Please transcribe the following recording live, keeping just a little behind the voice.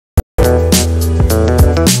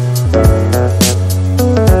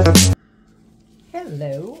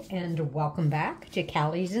and welcome back to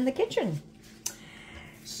Callie's in the Kitchen.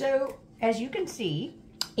 So as you can see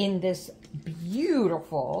in this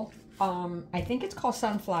beautiful, I think it's called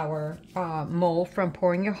sunflower mold from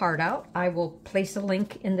Pouring Your Heart Out. I will place a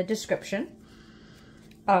link in the description.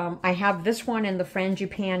 I have this one in the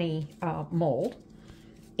frangipani mold.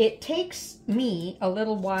 It takes me a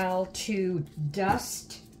little while to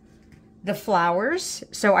dust the flowers,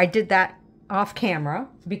 so I did that off camera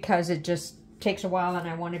because it just takes a while and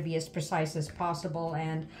I want to be as precise as possible.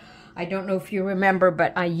 And I don't know if you remember,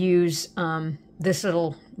 but I use this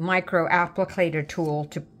little micro applicator tool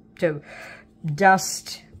to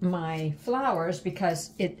dust my flowers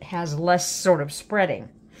because it has less sort of spreading.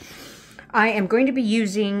 I am going to be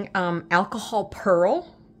using alcohol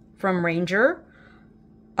pearl from Ranger.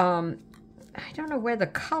 I don't know where the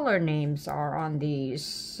color names are on these.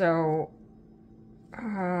 So,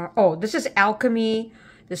 oh, this is Alchemy,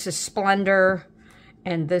 this is Splendor,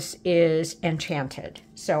 and this is Enchanted.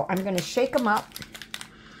 So I'm going to shake them up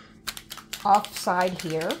offside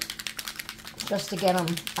here just to get them.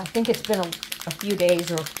 I think it's been a few days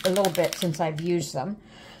or a little bit since I've used them.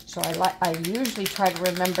 So I usually try to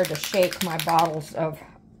remember to shake my bottles of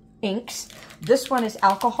inks. This one is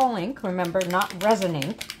alcohol ink, remember, not resin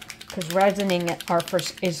ink, because resin ink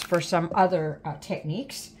is for some other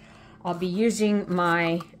techniques. I'll be using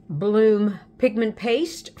my Bloom pigment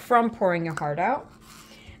paste from Pouring Your Heart Out.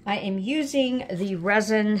 I am using the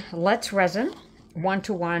Resin, Let's Resin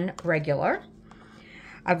 1:1 regular.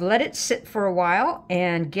 I've let it sit for a while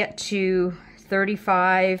and get to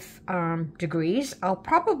 35 degrees. I'll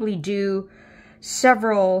probably do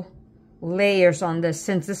several layers on this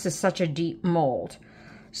since this is such a deep mold.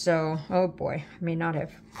 So, oh boy, I may not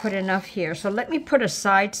have put enough here. So let me put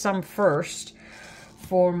aside some first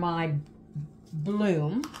for my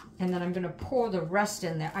Bloom, and then I'm going to pour the rest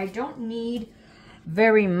in there. I don't need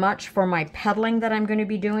very much for my pedaling that I'm going to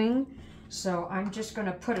be doing. So I'm just going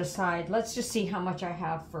to put aside, let's just see how much I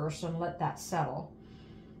have first and let that settle.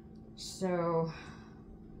 So,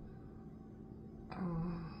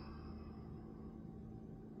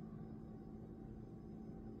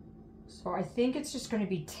 I think it's just going to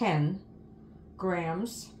be 10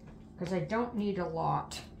 grams because I don't need a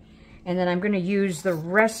lot. And then I'm going to use the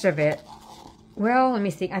rest of it. Well, let me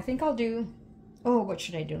think. I think I'll do, oh, what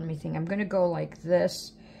should I do? Let me think. I'm going to go like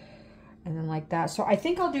this and then like that. So I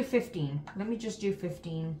think I'll do 15. Let me just do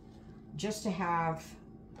 15 just to have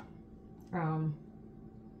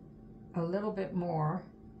a little bit more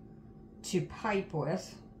to pipe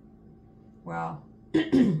with. Well,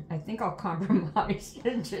 I think I'll compromise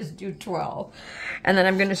and just do 12. And then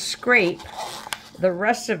I'm going to scrape the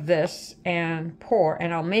rest of this and pour.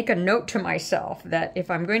 And I'll make a note to myself that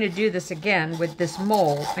if I'm going to do this again with this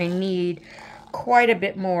mold, I need quite a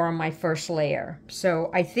bit more on my first layer. So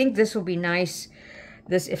I think this will be nice.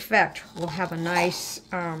 This effect will have a nice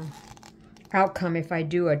outcome if I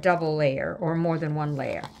do a double layer or more than one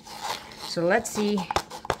layer. So let's see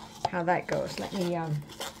how that goes. Let me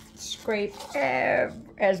scrape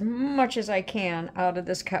as much as I can out of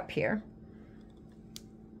this cup here.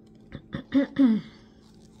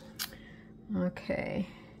 Okay,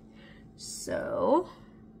 so,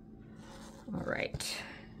 all right.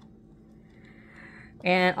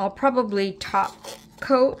 And I'll probably top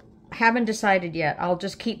coat. Haven't decided yet. I'll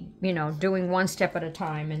just keep, you know, doing one step at a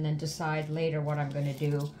time and then decide later what I'm going to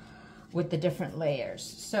do with the different layers.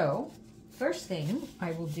 So, first thing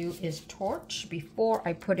I will do is torch before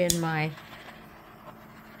I put in my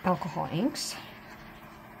alcohol inks.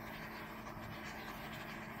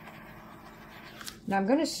 Now I'm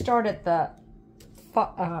going to start at the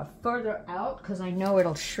further out because I know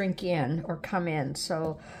it'll shrink in or come in.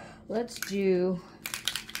 So let's do,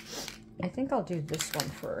 I think I'll do this one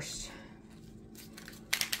first.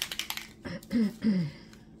 And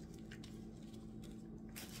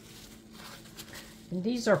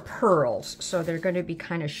these are pearls, so they're going to be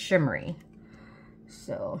kind of shimmery.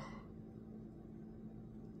 So,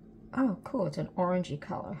 oh cool, it's an orangey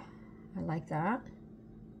color. I like that.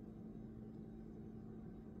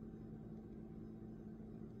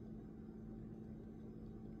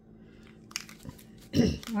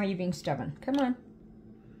 Why are you being stubborn? Come on.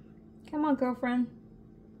 Come on, girlfriend.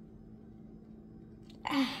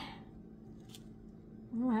 All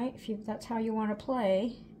right, if that's how you want to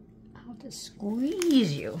play, I'll just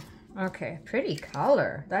squeeze you. Okay, pretty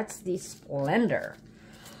color. That's the Splendor.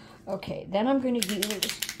 Okay, then I'm going to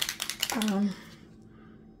use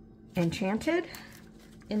Enchanted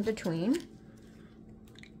in between.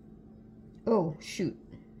 Oh, shoot.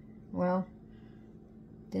 Well,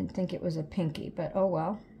 didn't think it was a pinky, but oh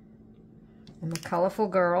well. I'm a colorful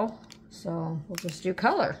girl, so we'll just do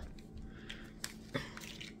color.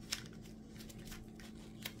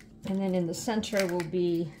 And then in the center will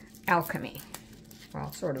be Alchemy.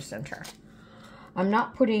 Well, sort of center. I'm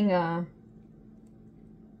not putting a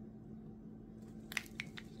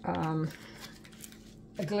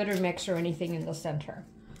glitter mix or anything in the center.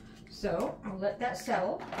 So I'll let that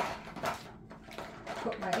settle.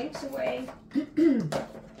 Put my inks away. Then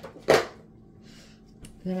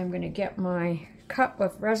I'm going to get my cup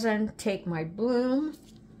of resin, take my bloom,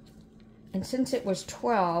 and since it was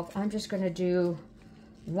 12, I'm just going to do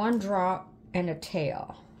 1 drop and a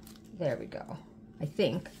tail. There we go, I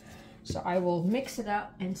think. So I will mix it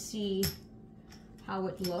up and see how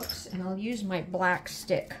it looks, and I'll use my black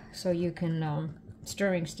stick so you can,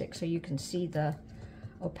 stirring stick, so you can see the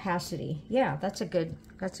opacity. Yeah, that's a good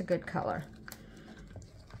color.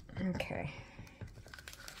 Okay.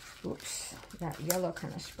 Oops, that yellow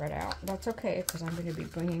kind of spread out. That's okay, because I'm going to be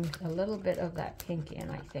bringing a little bit of that pink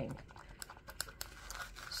in, I think.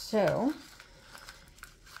 So,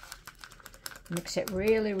 mix it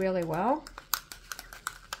really, really well.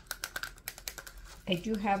 I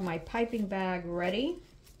do have my piping bag ready.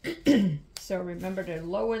 So remember to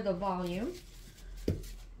lower the volume,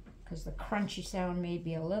 because the crunchy sound may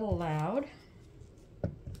be a little loud.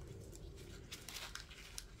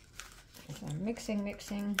 So I'm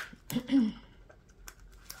mixing.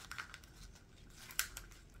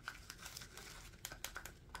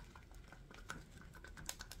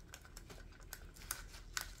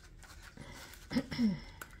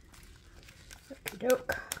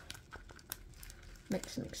 Okey-doke.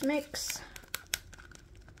 Mix.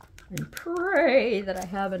 And pray that I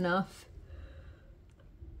have enough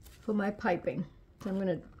for my piping. So I'm going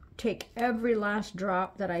to take every last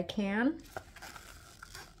drop that I can.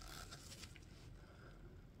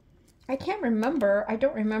 I can't remember. I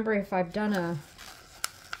don't remember if I've done a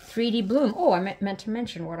 3D bloom. Oh, I meant to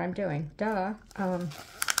mention what I'm doing. Duh. I'm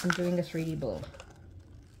doing a 3D bloom.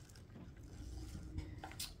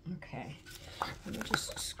 Okay. Let me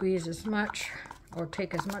just squeeze as much or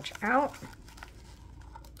take as much out.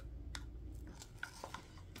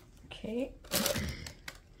 Okay.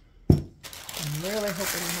 I'm really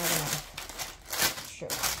hoping I have enough. Sure.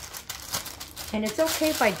 And it's okay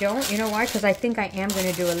if I don't. You know why? Because I think I am going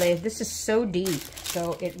to do a layer. This is so deep,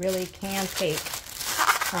 so it really can take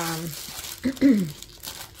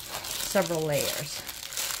several layers.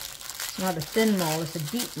 It's not a thin mold, it's a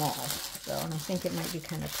deep mold. So, and I think it might be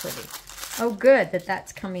kind of pretty. Oh, good that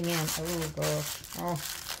that's coming in. Oh, gosh. Oh,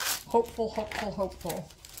 hopeful.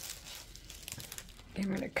 I'm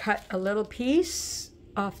going to cut a little piece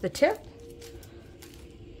off the tip.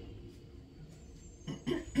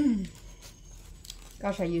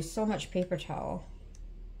 Gosh, I use so much paper towel.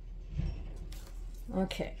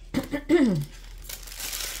 Okay.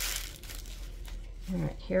 All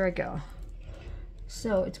right, here I go.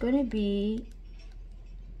 So it's going to be,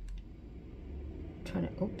 trying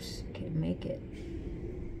to, oops, okay, make it.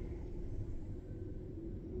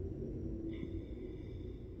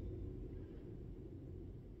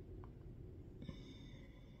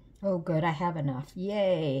 Oh, good, I have enough.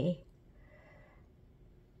 Yay.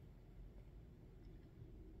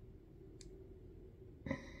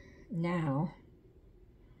 Now,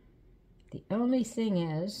 the only thing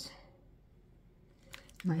is,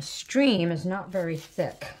 my stream is not very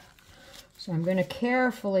thick. So I'm going to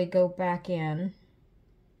carefully go back in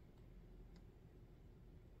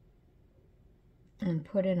and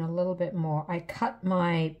put in a little bit more. I cut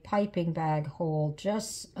my piping bag hole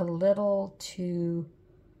just a little too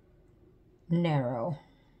narrow.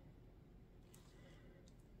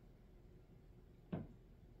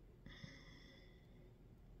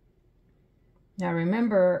 Now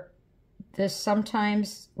remember, this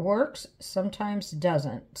sometimes works, sometimes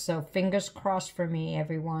doesn't. So fingers crossed for me,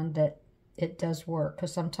 everyone, that it does work,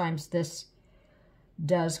 because sometimes this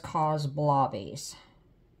does cause blobbies.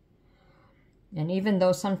 And even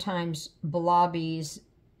though sometimes blobbies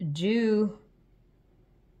do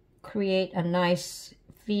create a nice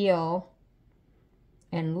feel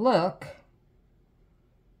and look,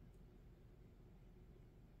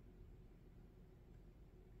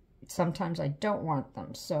 sometimes I don't want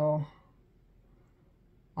them, so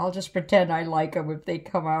I'll just pretend I like them if they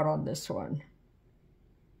come out on this one.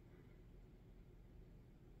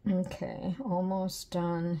 Okay, almost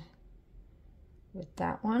done with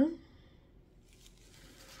that one.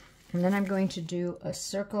 And then I'm going to do a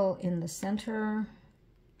circle in the center.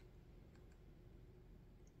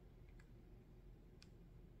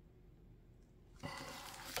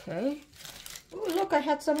 Okay. Oh, look, I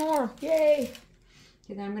had some more. Yay!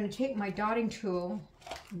 And then I'm going to take my dotting tool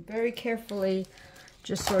and very carefully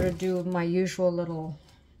just sort of do my usual little,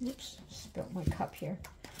 oops, spilt my cup here.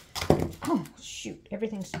 Oh, shoot.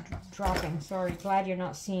 Everything's dropping. Sorry. Glad you're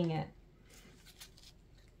not seeing it.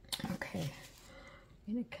 Okay.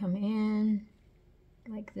 I'm going to come in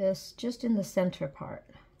like this, just in the center part.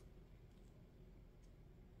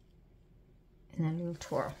 And then a little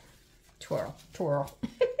twirl. Twirl. Twirl.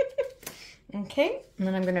 Okay. And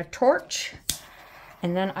then I'm going to torch.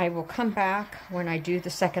 And then I will come back when I do the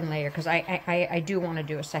second layer, because I do want to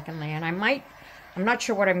do a second layer. And I'm not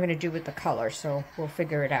sure what I'm going to do with the color, so we'll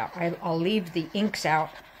figure it out. I'll leave the inks out,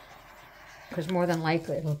 because more than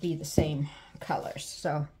likely it'll be the same colors.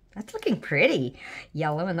 So that's looking pretty.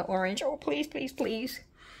 Yellow and the orange. Oh, please, please, please.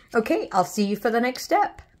 Okay, I'll see you for the next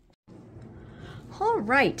step. All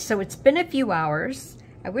right, so it's been a few hours.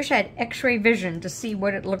 I wish I had x-ray vision to see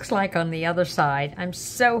what it looks like on the other side. I'm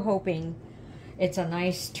so hoping it's a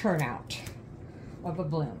nice turnout of a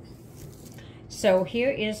bloom. So here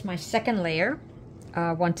is my second layer.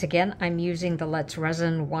 Once again, I'm using the Let's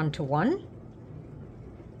Resin 1-to-1.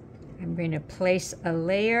 I'm going to place a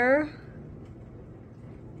layer.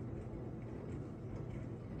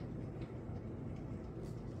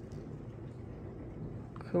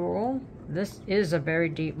 Cool. This is a very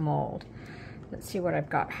deep mold. Let's see what I've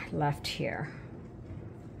got left here.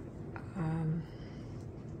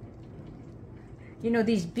 You know,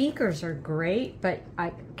 these beakers are great, but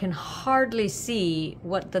I can hardly see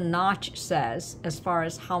what the notch says as far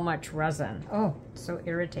as how much resin. Oh, so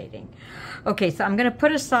irritating. Okay, so I'm gonna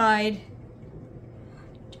put aside,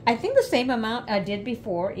 I think the same amount I did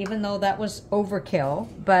before, even though that was overkill,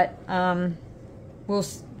 but we'll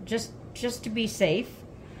just to be safe.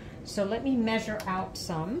 So let me measure out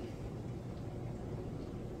some.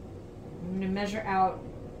 I'm gonna measure out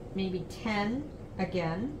maybe 10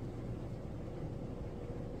 again.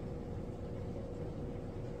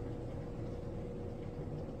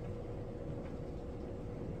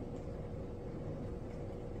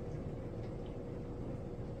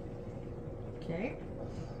 Okay,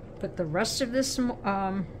 put the rest of this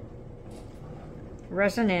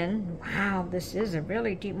resin in. Wow, this is a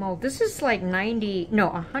really deep mold. This is like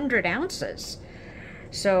 100 ounces.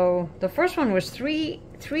 So the first one was 3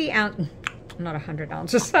 ounces, not 100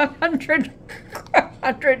 ounces, 100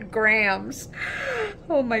 grams.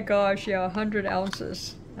 Oh my gosh, yeah, 100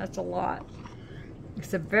 ounces. That's a lot.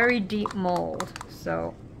 It's a very deep mold,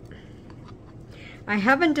 so I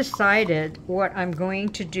haven't decided what I'm going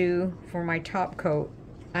to do for my top coat.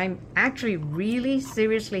 I'm actually really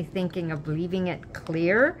seriously thinking of leaving it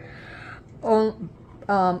clear,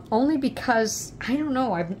 only because, I don't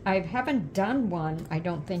know, I haven't done one, I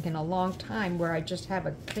don't think, in a long time where I just have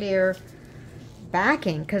a clear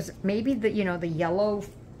backing, because maybe the yellow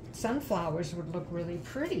sunflowers would look really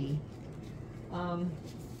pretty. I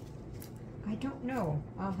don't know.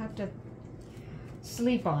 I'll have to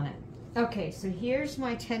sleep on it. Okay, so here's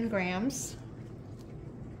my 10 grams.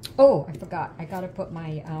 Oh, I forgot. I gotta put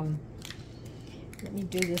my, let me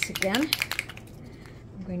do this again.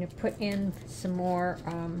 I'm going to put in some more,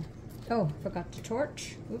 oh, forgot to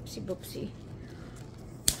torch. Oopsie boopsie.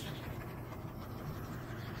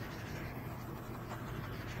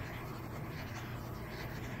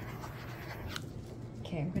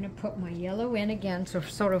 Okay, I'm gonna put my yellow in again, so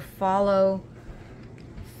sort of follow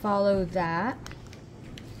that.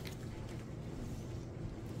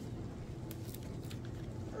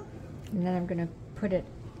 And then I'm going to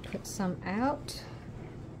put some out.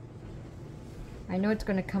 I know it's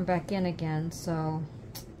going to come back in again, so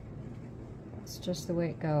it's just the way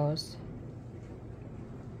it goes.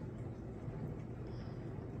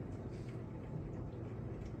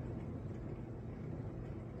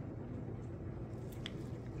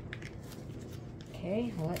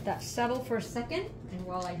 Okay, I'll let that settle for a second, and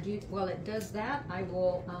while it does that, I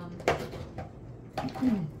will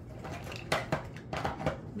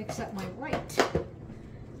mix up my white.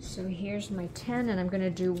 So here's my 10, and I'm going to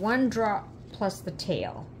do 1 drop plus the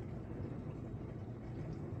tail.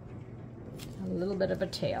 A little bit of a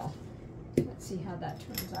tail. Let's see how that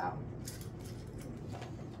turns out.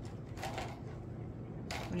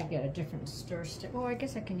 I'm going to get a different stir stick. Oh, I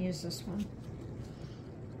guess I can use this one.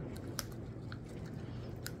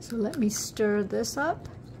 So let me stir this up.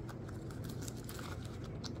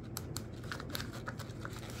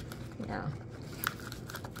 Yeah.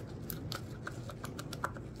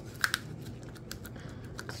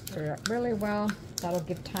 Stir it up really well. That'll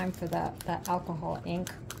give time for that alcohol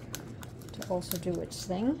ink to also do its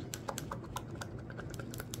thing.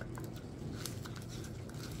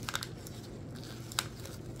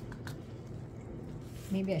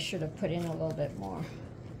 Maybe I should have put in a little bit more.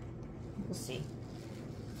 We'll see.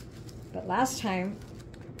 But last time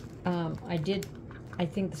I I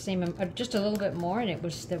think the same, just a little bit more, and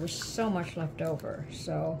there was so much left over.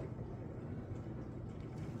 So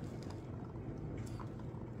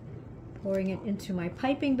pouring it into my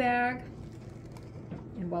piping bag.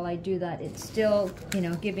 And while I do that, it's still, you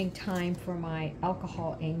know, giving time for my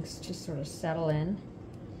alcohol inks to sort of settle in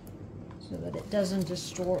so that it doesn't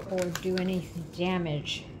distort or do any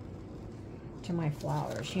damage to my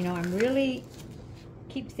flowers. You know, I'm really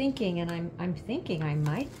keep thinking, and I'm thinking I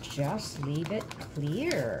might just leave it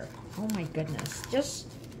clear. Oh my goodness, just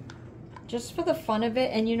for the fun of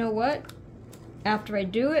it. And you know what? After I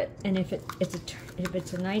do it, and if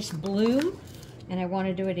it's a nice bloom, and I want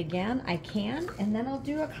to do it again, I can, and then I'll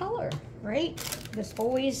do a color, right? There's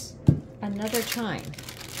always another time.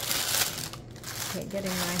 Okay,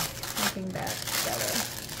 getting my piping bag together.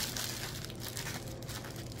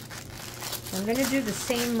 So I'm going to do the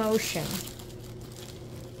same motion.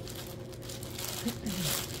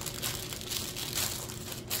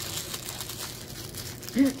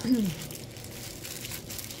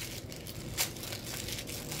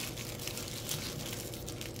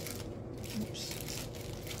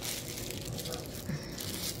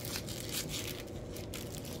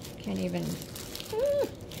 Can't even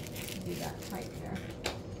do that right there.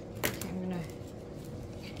 Okay, I'm gonna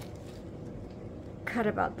cut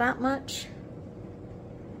about that much.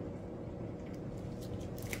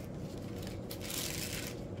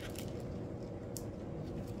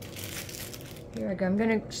 Here I go. I'm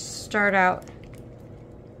gonna start out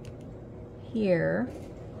here.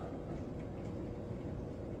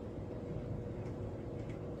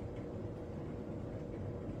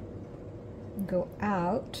 Go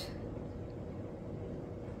out.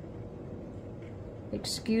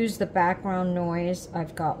 Excuse the background noise.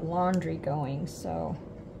 I've got laundry going, so,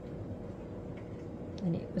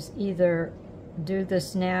 and it was either do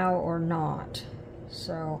this now or not,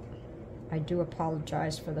 so I do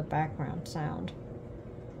apologize for the background sound.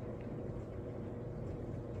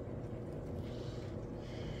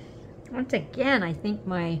 Once again, I think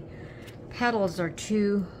my petals are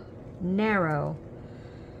too narrow.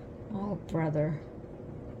 Oh, brother.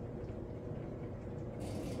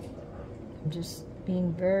 I'm just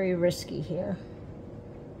being very risky here.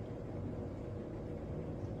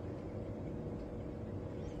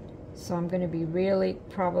 So I'm going to be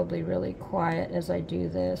probably really quiet as I do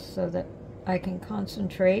this so that I can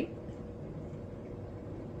concentrate.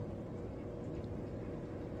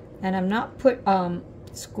 And I'm not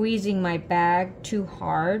squeezing my bag too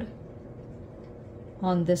hard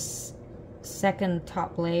on this second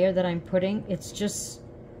top layer that I'm putting. It's just,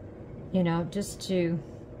 you know, just to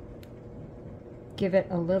give it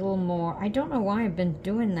a little more. I don't know why I've been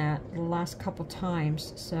doing that the last couple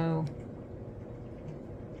times, so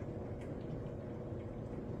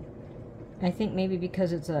I think maybe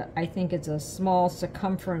because I think it's a small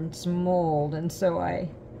circumference mold, and so I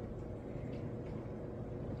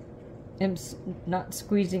am not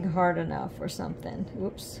squeezing hard enough or something.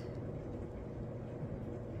 Whoops.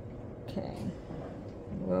 Okay.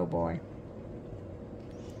 Whoa, boy.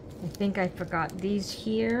 I think I forgot these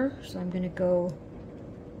here, so I'm going to go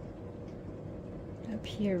up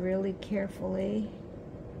here really carefully,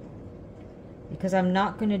 because I'm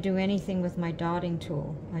not going to do anything with my dotting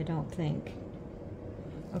tool, I don't think.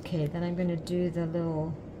 Okay, then I'm going to do the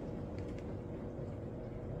little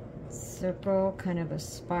circle, kind of a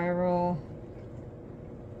spiral.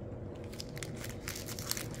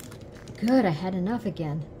 Good, I had enough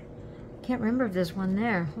again. Can't remember if there's one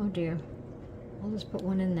there. Oh dear. I'll just put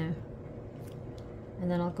one in there. And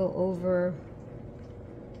then I'll go over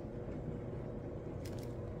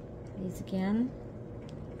these again.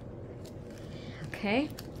 Okay.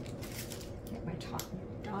 Get my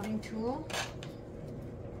dotting tool.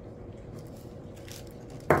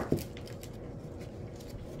 I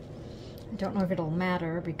don't know if it'll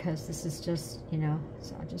matter because this is just, you know,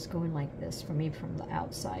 so I'll just go in like this for me from the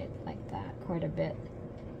outside, like that, quite a bit.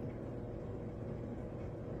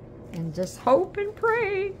 And just hope and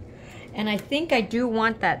pray. And I think I do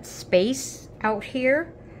want that space out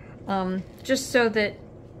here, just so that,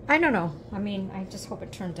 I don't know, I mean, I just hope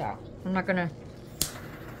it turns out. I'm not gonna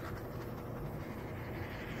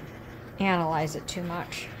analyze it too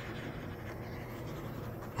much.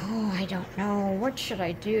 Oh, I don't know, what should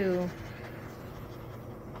I do?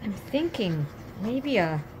 I'm thinking maybe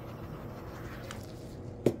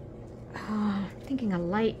thinking a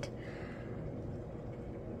light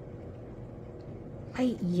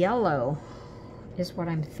yellow is what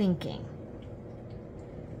I'm thinking.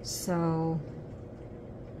 So,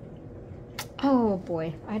 oh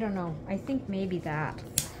boy, I don't know. I think maybe that.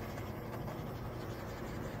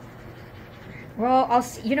 Well, I'll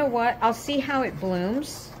see, you know what? I'll see how it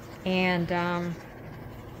blooms, and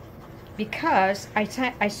because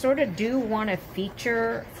I sort of do want to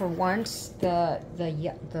feature for once the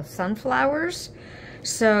sunflowers.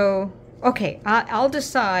 So okay, I'll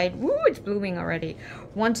decide. Woo, it's blooming already.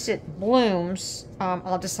 Once it blooms,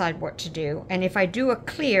 I'll decide what to do. And if I do a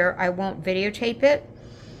clear, I won't videotape it,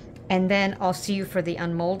 and then I'll see you for the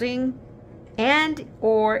unmolding. And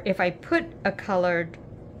or if I put a colored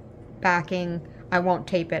backing, I won't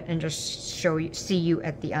tape it and just see you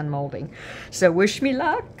at the unmolding. So wish me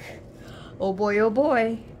luck. Oh boy, oh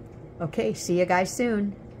boy. Okay, see you guys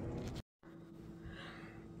soon.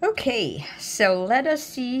 Okay, so let us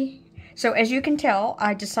see. So as you can tell,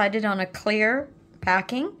 I decided on a clear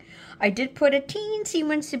packing. I did put a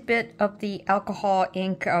teensy bit of the alcohol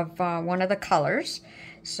ink of one of the colors.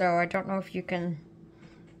 So I don't know if you can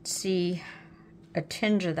see a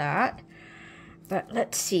tinge of that. But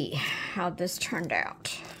let's see how this turned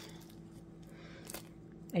out.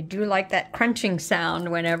 I do like that crunching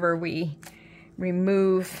sound whenever we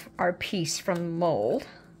remove our piece from the mold.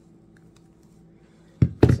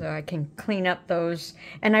 So I can clean up those.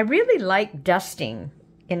 And I really like dusting.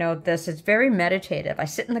 You know, this is very meditative. I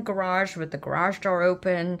sit in the garage with the garage door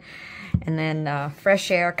open and then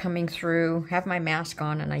fresh air coming through, have my mask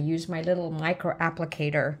on, and I use my little micro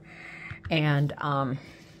applicator and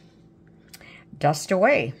dust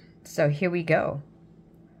away. So here we go.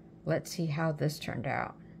 Let's see how this turned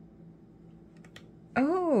out.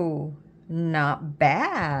 Oh, not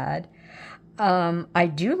bad.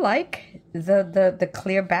 I do like the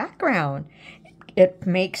clear background. It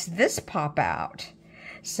makes this pop out.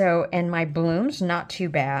 So, and my bloom's not too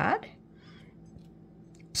bad.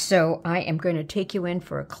 So I am going to take you in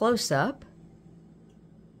for a close-up.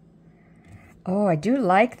 Oh, I do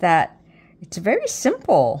like that. It's very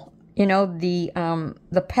simple. You know, the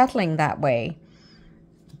petling that way.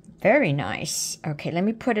 Very nice. Okay, let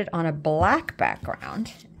me put it on a black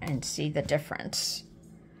background and see the difference.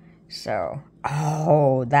 So,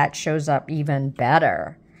 oh, that shows up even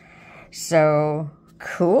better. So,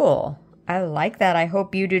 cool. I like that. I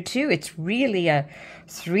hope you do too. It's really a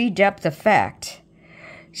 3-depth effect.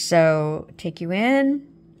 So, take you in.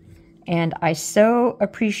 And I so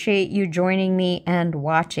appreciate you joining me and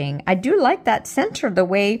watching. I do like that center, the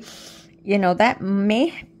way, you know, that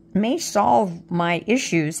may solve my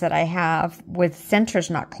issues that I have with centers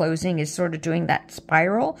not closing, is sort of doing that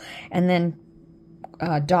spiral and then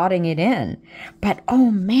dotting it in. But oh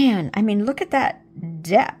man, I mean, look at that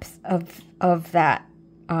depth of that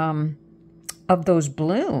of those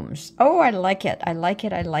blooms. Oh, I like it. I like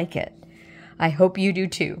it. I like it. I hope you do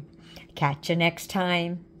too. Catch you next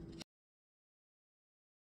time.